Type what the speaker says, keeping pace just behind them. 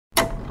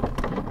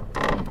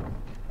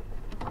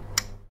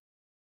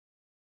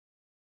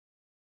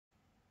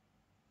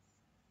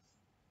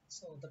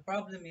So the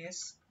problem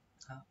is,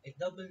 a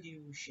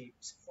W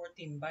shapes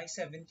 14 by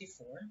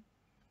 74.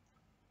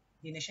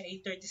 Di na siya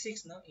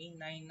A36, no?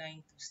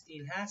 A992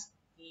 still has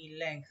a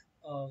length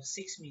of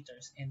 6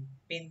 meters and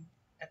pin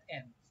at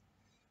end.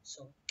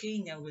 So K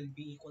niya will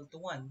be equal to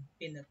 1,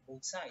 pin at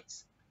both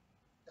sides.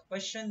 The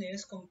question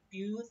is,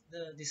 compute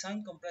the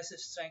design compressive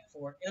strength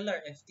for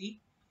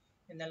LRFT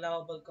and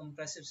allowable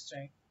compressive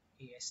strength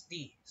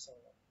ASD. So,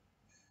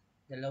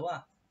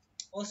 dalawa.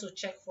 Also,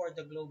 check for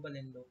the global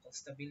and local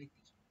stability.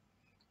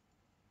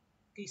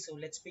 Okay, so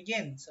let's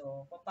begin.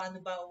 So,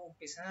 paano ba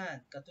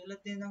uumpisahan?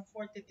 Katulad din ng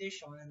 4th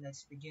edition,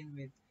 let's begin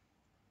with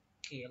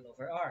KL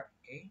over R.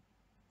 Okay?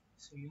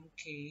 So, yung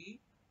KL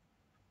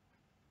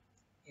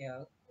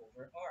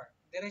over R.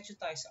 Diretso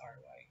tayo sa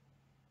RY.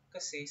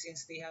 Kasi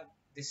since they have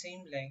the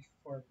same length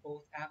for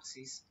both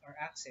axes or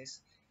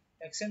axes,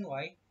 X and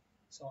Y,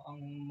 so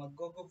ang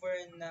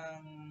mag-govern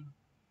ng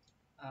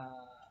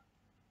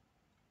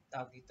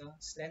tawag dito,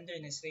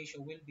 slenderness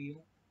ratio will be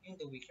yung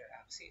the weaker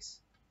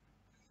axis.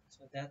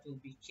 So that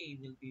will be K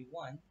will be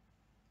 1.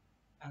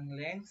 Ang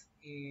length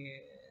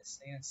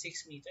is ayan,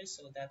 6 meters,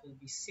 so that will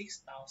be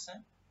 6,000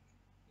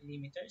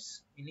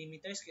 millimeters.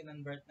 Millimeters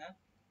kinonvert na,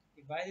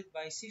 divided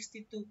by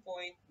 62.99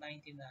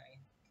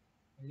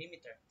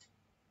 millimeter.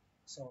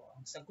 So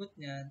ang sagot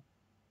niyan,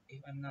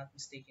 if I'm not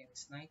mistaken,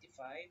 is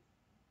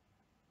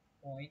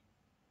 95.25.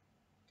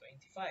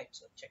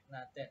 So check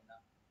natin.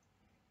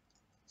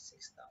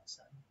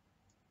 6,000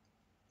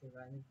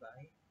 divided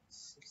by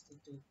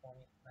 62.99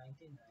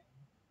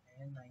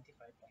 and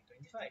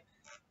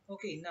 95.25.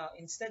 Okay, now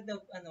instead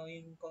of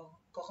yung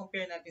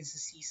compare natin sa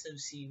C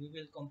sub C, we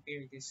will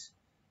compare this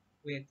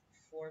with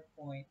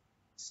 4.71.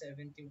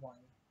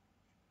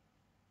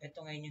 Ito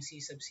ngayon yung C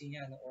sub C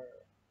niya, or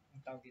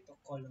ang tawag dito,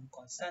 column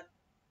constant.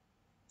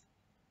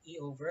 E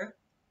over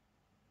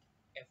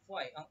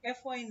Fy. Ang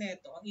Fy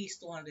nito, ang E is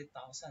 200,000,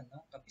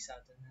 no?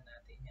 Kabisado na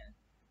natin yan.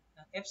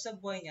 Ang F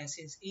sub Y niya,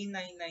 since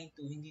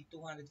A992, hindi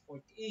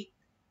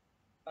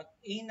 248. Pag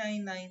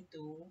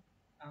A992,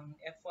 ang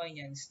Fy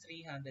niyan is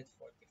 345.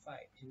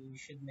 You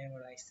should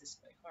memorize this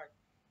by heart.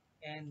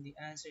 And the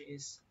answer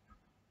is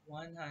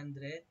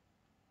 113.4.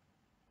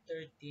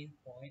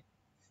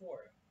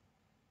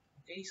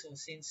 Okay, so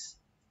since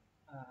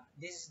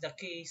this is the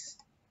case,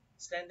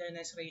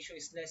 slenderness ratio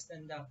is less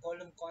than the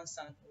column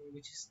constant,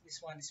 which is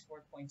this one is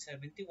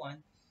 4.71,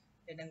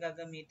 then ang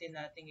gagamitin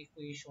nating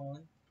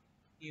equation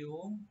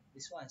yung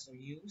this one. So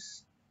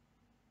use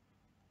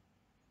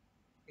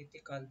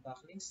critical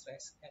buckling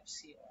stress,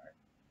 FCR,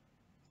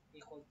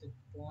 equal to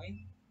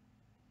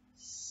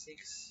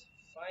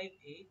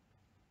 0.658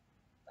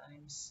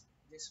 times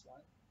this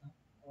one,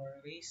 or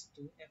raised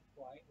to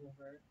Fy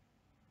over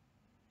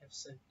F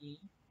sub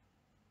E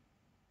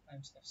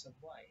times F sub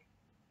Y.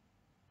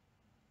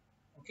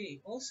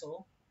 Okay,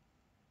 also,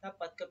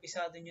 dapat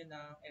kabisado nyo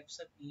ng F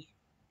sub E,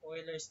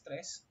 Euler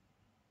stress.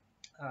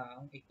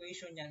 Ang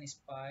equation niyan is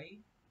pi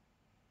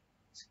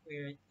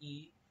squared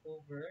E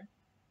over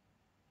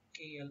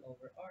KL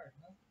over R.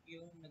 No?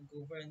 Yung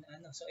nag-govern,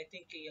 so I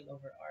think KL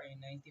over R ay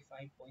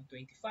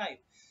 95.25.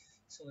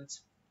 So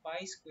it's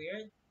pi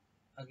squared,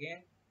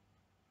 again,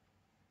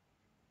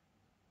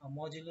 ang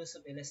modulus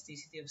of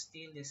elasticity of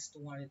steel is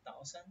 200,000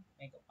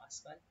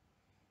 megapascal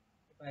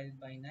divided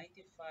by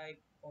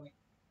 95.25,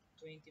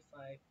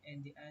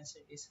 and the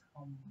answer is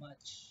how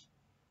much?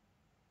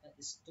 That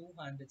is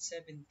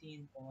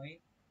 217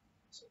 point,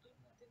 so doon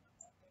natin ang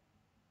konti,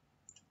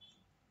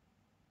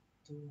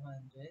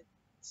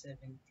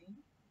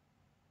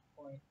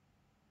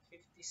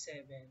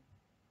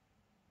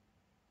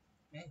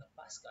 217.57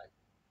 megapascal.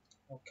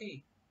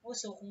 Okay.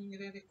 Also, kung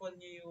nire-recall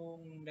nyo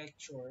yung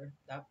lecture,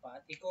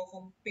 dapat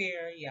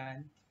i-compare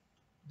yan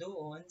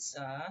doon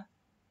sa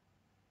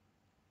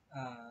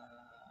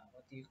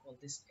what do you call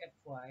this,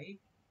 Fy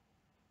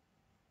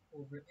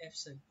over F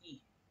sub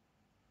E.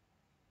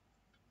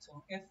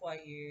 So, ang Fy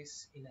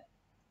is ilan?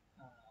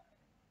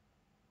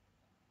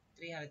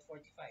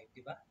 345,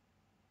 di ba?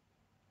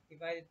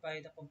 Divided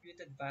by the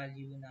computed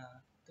value na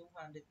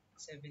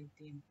 217.57,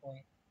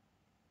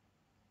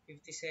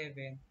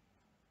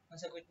 ang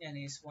sagot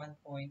niyan is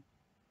 1.59,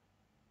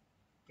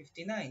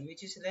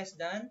 which is less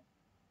than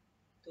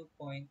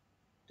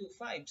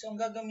 2.25. So, ang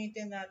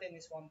gagamitin natin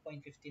is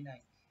 1.59.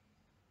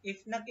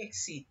 If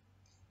nag-exceed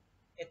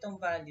itong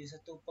value sa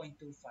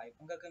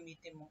 2.25, ang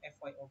gagamitin mong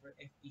Fy over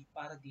Fe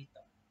para dito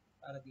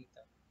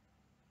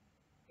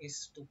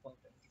is 2.25.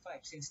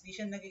 Since di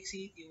siya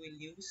nag-exceed, you will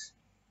use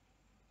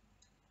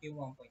yung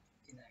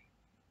 1.59.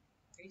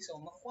 Okay, so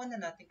makuha na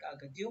natin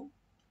kaagad yung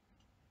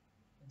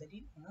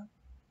madali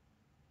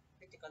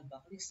critical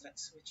buckling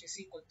stress, which is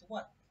equal to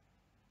what?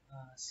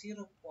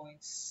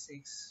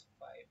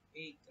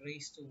 0.658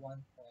 raised to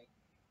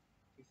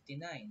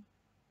 1.59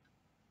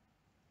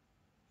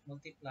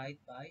 multiplied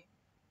by,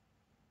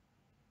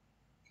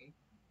 okay,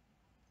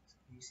 so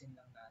using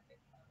lang natin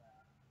para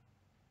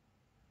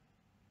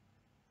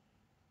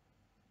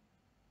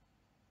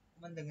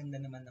kumanda-ganda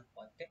naman ng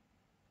konti,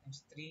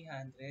 times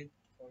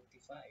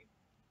 345.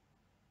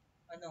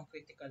 Ano ang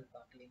critical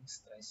buckling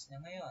stress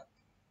niya ngayon?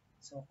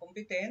 So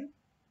competent,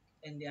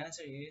 and the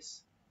answer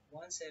is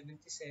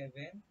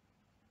 177.34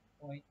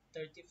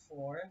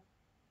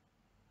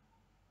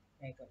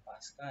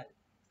 megapascal.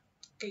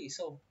 Okay,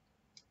 so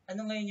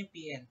ano ngayon yung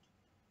PN?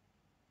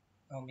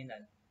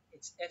 Nominal.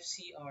 It's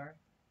FCR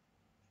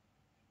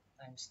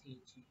times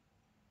AG.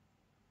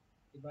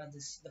 Diba?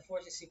 The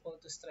force is equal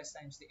to stress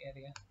times the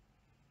area.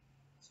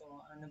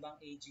 So, ano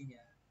bang AG niya?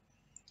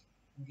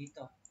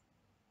 Dito.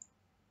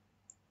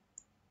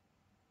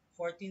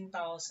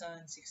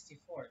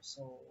 14,064.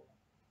 So,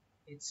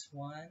 it's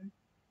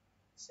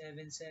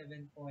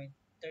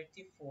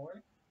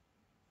 177.34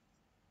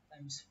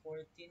 times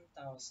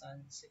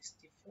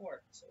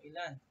 14,064. So,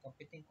 ilan?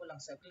 Computing ko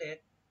lang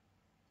saglit.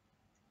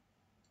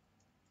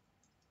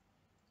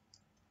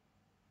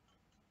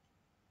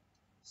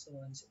 So,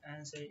 ang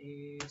answer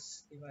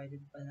is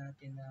divided pa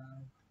natin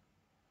ng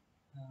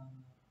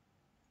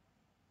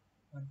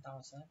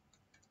 1,000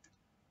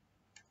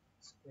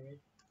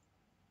 squared.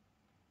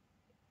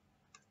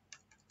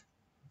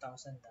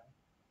 1,000 lang.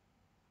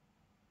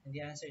 And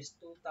the answer is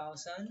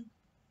 2,000.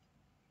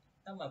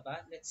 Tama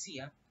ba? Let's see.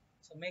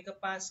 So,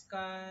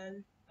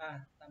 megapascal,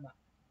 tama.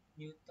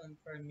 Newton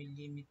per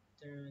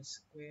millimeter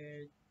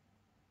squared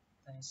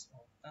times,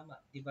 tama.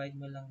 Divide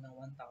mo lang ng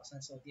 1,000.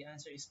 So, the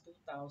answer is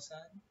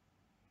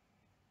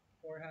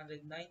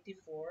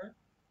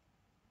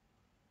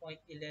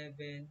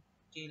 2,494.11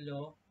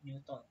 kilo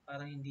Newton.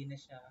 Parang hindi na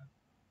siya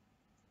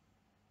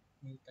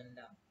Newton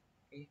lang.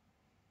 Okay?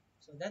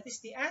 So, that is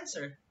the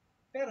answer.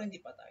 Pero hindi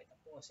pa tayo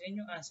tapos.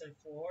 Yan yung answer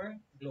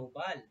for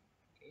global.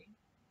 Okay?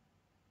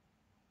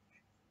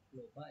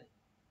 Global.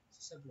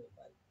 Sa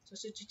global. So,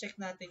 check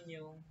natin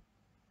yung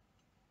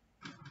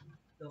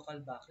local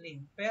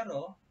backlink.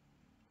 Pero,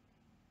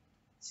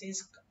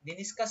 since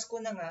diniscuss ko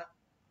na nga,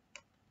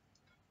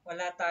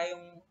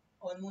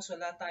 almost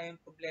wala tayong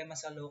problema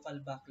sa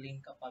local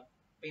backlink kapag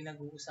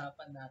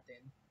pinag-uusapan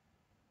natin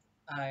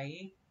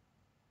ay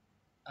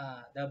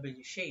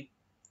W shape.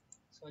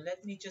 So,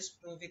 let me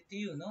just prove it to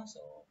you, no?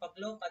 So, pag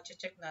local,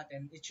 check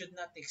natin, it should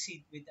not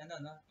exceed with,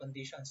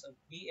 conditions of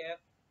BF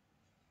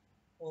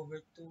over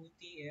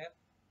 2TF.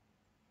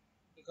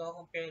 Ikaw,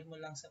 compare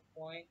mo lang sa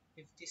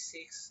 0.56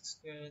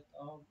 square root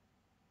of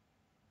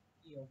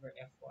E over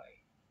Fy.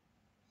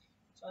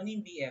 So, ano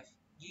yung BF?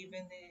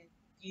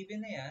 Given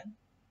na yan,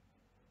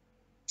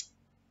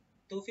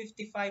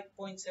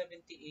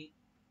 255.78.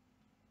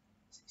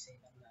 Siksay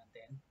lang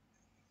natin.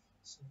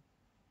 So,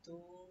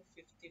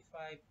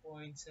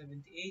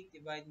 255.78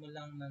 divide mo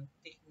lang ng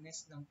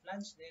thickness ng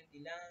flange din.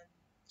 Ilan?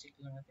 Check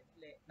lang natin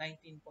ulit.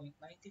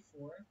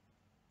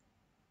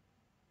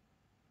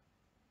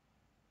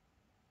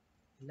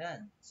 19.94.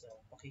 Ilan?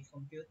 So,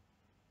 paki-compute.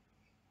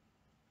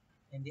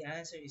 And the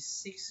answer is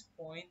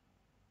 6.41.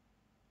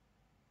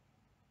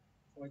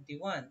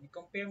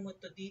 I-compare mo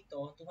to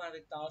dito,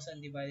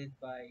 200,000 divided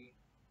by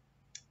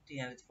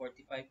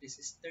 345. This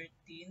is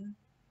 13.48.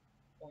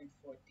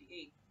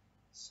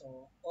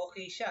 So,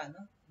 okay siya,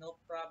 no? No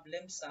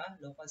problem sa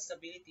local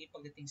stability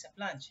pagdating sa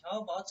flange.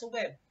 How about sa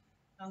web?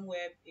 Ang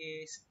web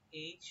is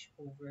H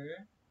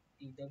over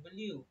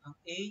TW. Ang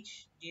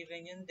H,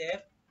 given yung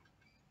depth,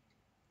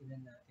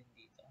 tignan natin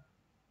dito.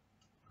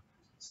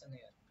 Saan na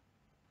yun?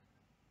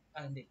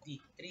 Hindi, D.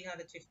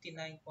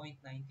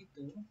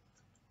 359.92.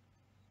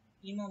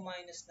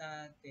 I-minus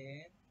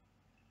natin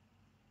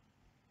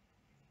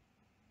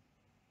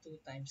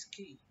 2 times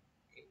K.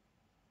 Okay.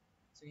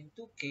 So, yung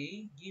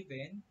 2K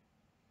given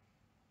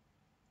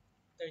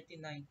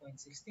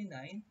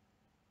 39.69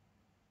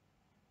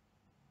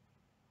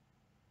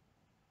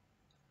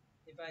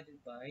 divided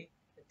by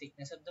the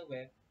thickness of the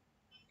web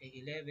ay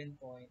 11.43.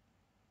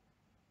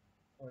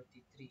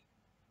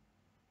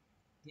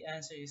 The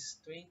answer is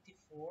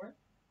 24.54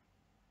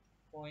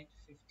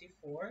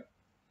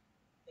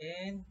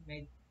 and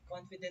may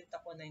confident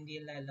ako na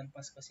hindi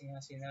lalampas kasi nga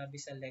sinabi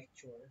sa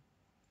lecture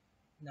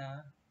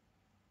na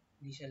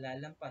hindi siya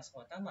lalampas.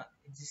 O, tama.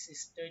 This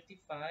is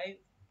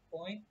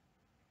 35.87.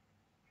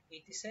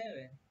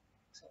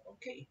 So,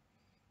 okay.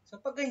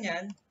 So, pag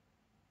ganyan,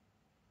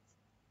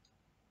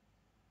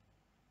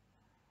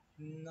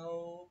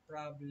 no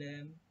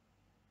problem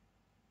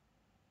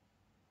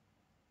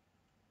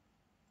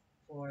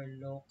for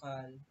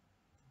local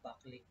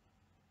backlink.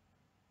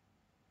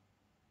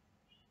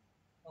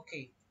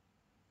 Okay.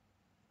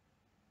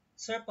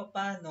 Sir,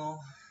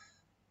 paano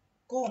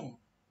kung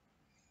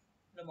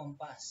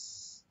lumampas?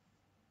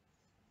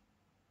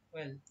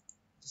 Well,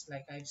 just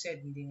like I've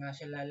said, hindi nga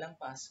siya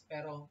lalampas.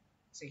 Pero,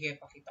 sige,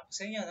 pakita ko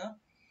sa inyo, no?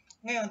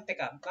 Ngayon,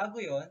 teka, bago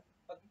yon,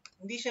 pag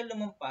hindi siya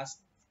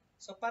lumampas,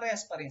 so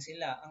parehas pa rin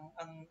sila.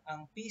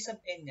 Ang P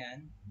sub n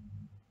yan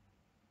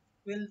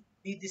will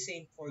be the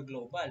same for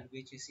global,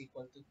 which is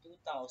equal to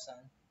 2,000.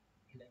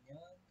 Ilan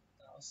yun?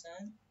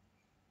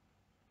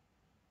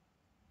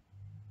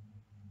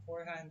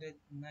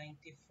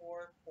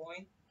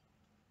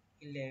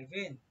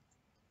 2,494.11.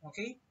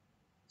 Okay?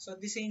 So,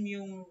 the same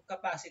yung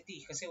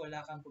capacity kasi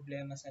wala kang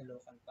problema sa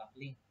local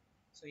backlink.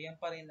 So, yan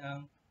pa rin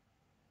ang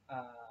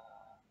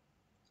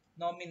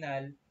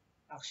nominal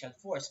axial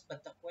force.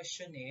 But the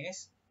question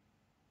is,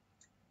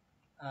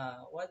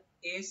 What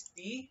is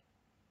the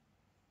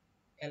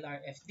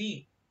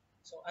LRFD?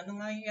 So,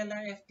 ano nga yung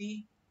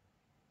LRFD?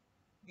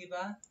 Di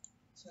ba?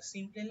 So,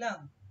 simple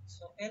lang.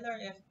 So,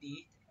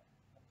 LRFD,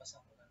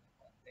 napasan ko lang ng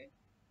konti.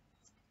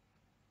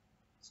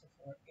 So,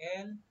 for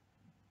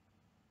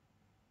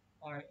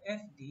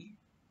LRFD,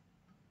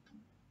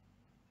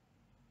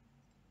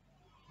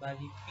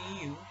 bali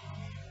PU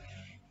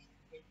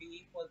will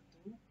be equal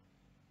to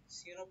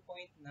 0.9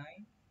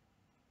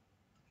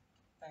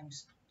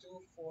 times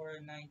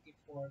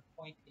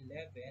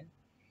 2494.11.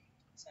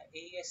 Sa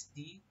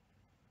ASD,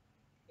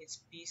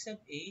 it's P sub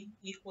A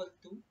equal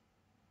to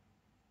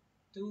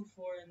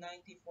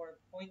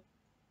 2494.24.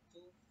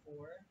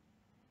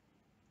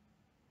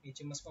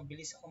 Medyo mas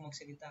mabilis ako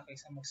magsalita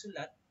kaysa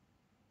magsulat.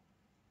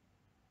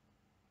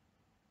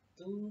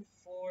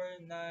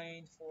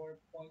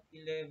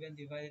 2494.11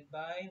 divided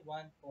by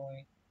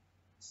 1.67.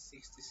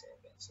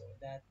 So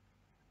that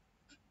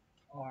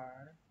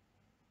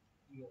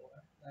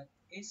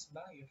is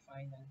ba your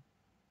final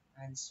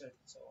answer.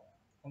 So,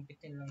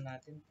 kumpitin lang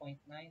natin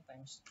 0.9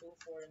 times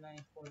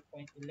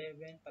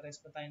 2494.11. Pares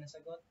pa tayo na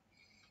sagot.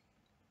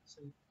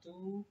 So,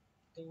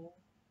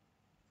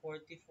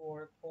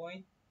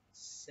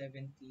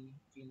 2244.70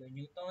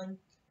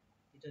 kilonewton.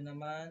 Ito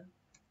naman,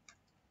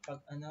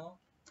 pag ang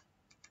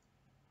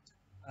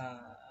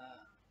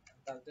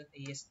tawag doon,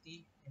 AST,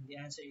 and the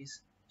answer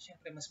is,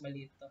 syempre mas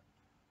maliit to,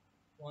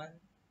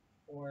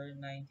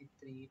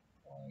 1493.48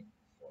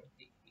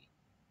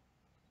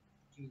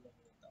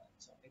 kilonewton.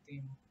 So, ito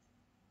yung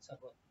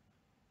sagot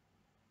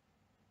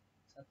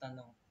sa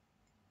tanong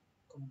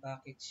kung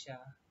bakit siya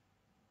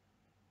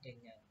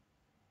ganyan.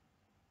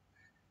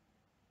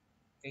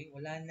 Okay,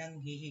 wala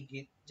nang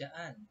hihigit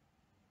dyan.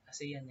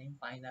 Kasi yan na yung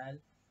final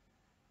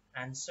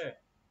answer.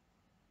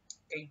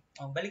 Okay,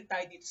 balik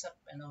tayo dito sa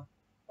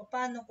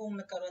paano kung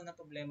nagkaroon ng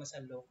problema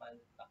sa local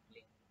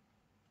backlink?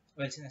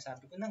 Well,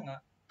 sinasabi ko na nga,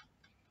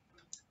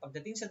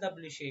 pagdating sa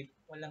W shape,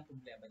 walang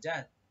problema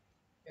dyan.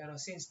 Pero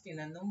since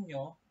tinanong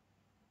nyo,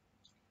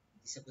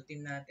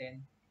 isagutin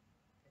natin,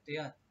 ito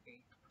yan.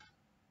 Okay.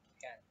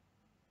 Yan.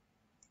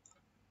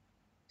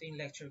 Ito yung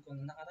lecture ko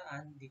na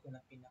nakaraan, hindi ko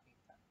na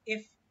pinakita.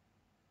 If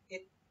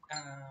it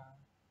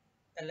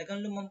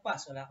talagang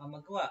lumampas, wala kang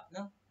magawa,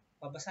 no?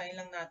 Babasahin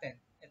lang natin.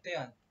 Ito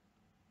yan.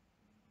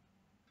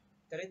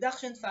 The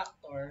reduction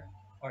factor,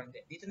 or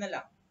dito na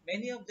lang,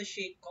 many of the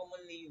shape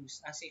commonly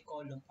used as a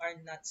column are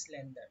not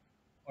slender,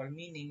 or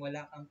meaning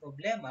wala kang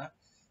problema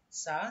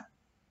sa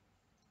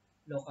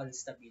local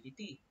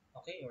stability,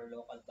 okay, or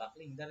local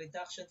backlink. The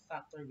reduction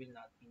factor will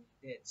not be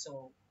needed.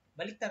 So,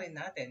 balik na rin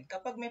natin,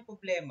 kapag may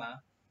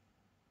problema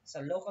sa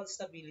local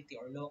stability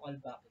or local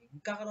backlink,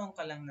 magkakaroon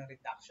ka lang ng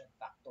reduction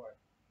factor.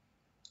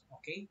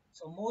 Okay?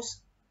 So,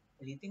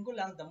 ulitin ko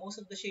lang, the most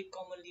of the shape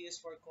commonly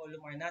used for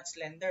column are not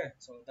slender.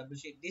 So, W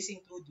shape, this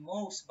include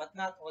most but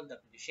not all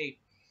W shape.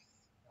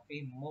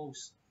 Okay,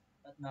 most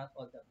but not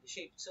all W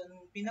shape. So,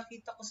 nung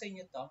pinakita ko sa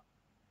inyo to,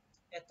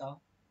 ito,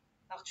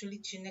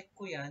 actually, chinek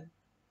ko yan.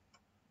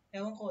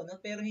 Ewan ko, no?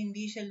 Pero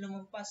hindi siya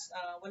lumampas,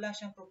 wala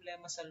siyang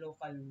problema sa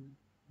local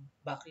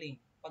backlink.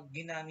 Pag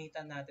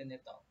ginamitan natin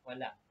ito,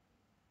 wala.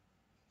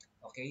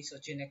 Okay, so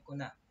chinek ko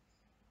na.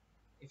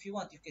 If you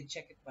want, you can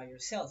check it by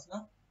yourself,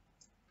 no?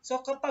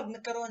 So, kapag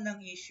nagkaroon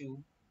ng issue,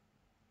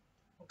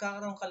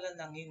 magkakaroon ka lang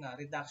ng yung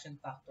reduction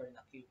factor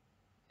na Q.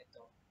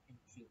 Ito, yung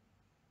Q.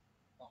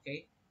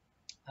 Okay?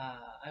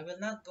 I will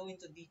not go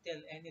into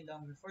detail any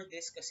longer for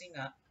this kasi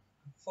nga,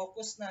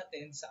 focus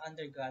natin sa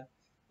undergrad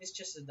is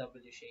just the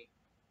W shape.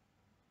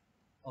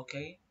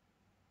 Okay?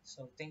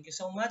 So, thank you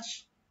so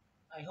much.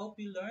 I hope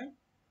you learned.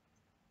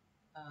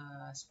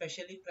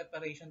 Especially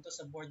preparation to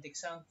sa board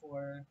exam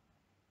for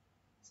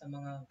sa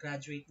mga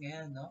graduate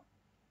ngayon, no?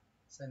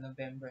 Sa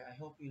November. I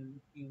hope you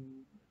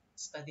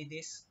study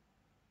this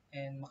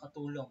and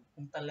makatulong.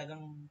 Kung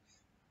talagang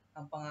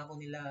ang pangako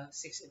nila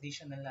 6th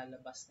edition na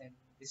lalabas, then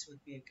this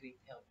would be a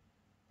great help.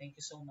 Thank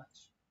you so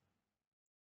much.